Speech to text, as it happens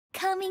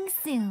Coming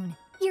soon,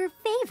 your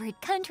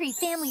favorite country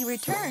family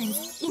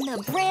returns in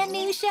the brand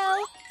new show,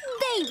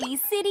 Baby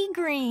City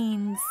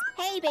Greens.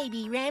 Hey,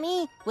 Baby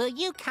Remy, will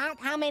you count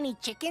how many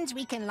chickens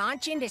we can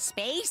launch into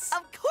space?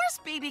 Of course,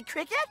 Baby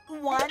Cricket.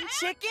 1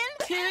 chicken,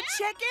 2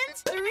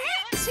 chickens, 3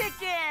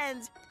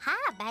 chickens.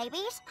 Hi,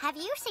 babies. Have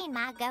you seen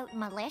my goat,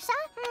 Melissa?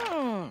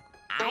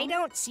 I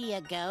don't see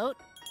a goat.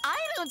 I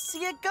don't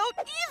see a goat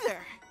either.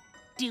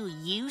 Do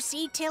you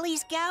see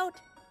Tilly's goat?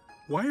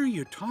 Why are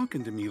you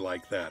talking to me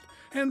like that?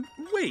 And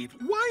wait,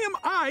 why am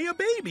I a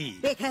baby?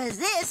 Because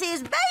this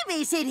is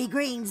Baby City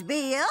Greens,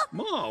 Bill.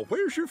 Ma,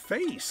 where's your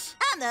face?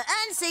 I'm the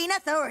unseen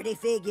authority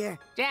figure.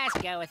 Just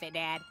go with it,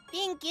 Dad.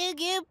 Bing goo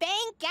goo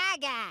bang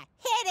gaga.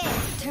 Hit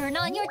it! Turn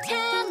on your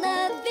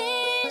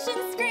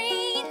television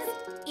screens.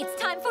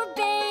 It's time for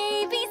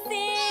Baby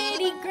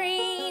City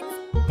Greens.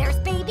 There's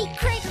Baby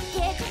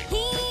Cricket,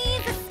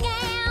 he's a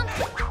scamp,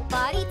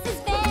 but eats his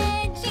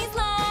veggies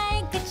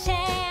like a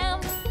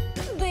champ.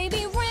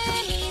 Baby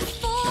Remy's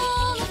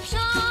full of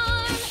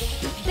charm.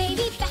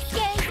 Baby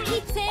Vasquez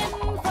keeps him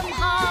from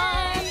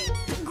harm.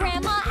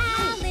 Grandma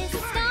Alice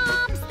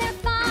stomps their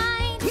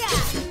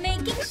fines,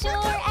 making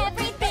sure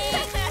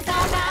everything's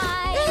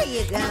alright. There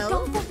you Now go.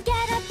 don't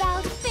forget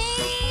about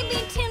Baby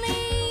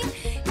Tilly.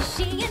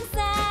 She and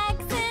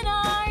Saxon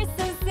are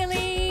so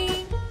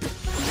silly.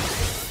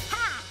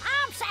 Hi,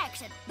 I'm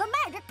Saxon, the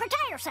magic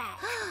potato sack.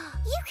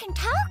 You can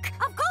talk?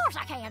 Of course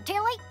I can,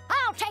 Tilly.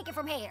 I'll take it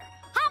from here.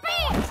 Hop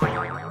in!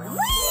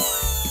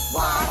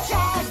 Watch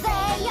as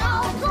they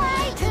all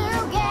play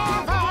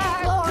together.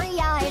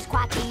 Gloria is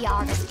quite the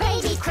artist.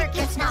 Baby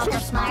Cricket's not the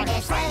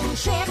smartest.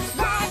 Friendships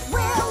that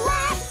will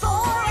last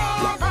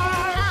forever.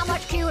 How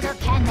much cuter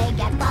can they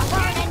get by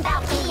learning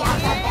about the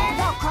alphabet?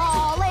 They'll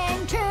crawl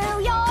into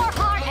your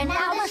heart. And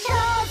now the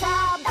show's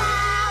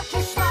about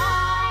to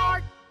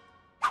start.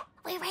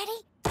 We ready?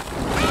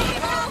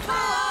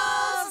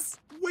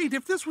 Wait,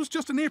 if this was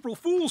just an April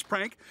Fool's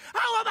prank,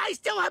 how am I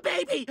still a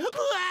baby?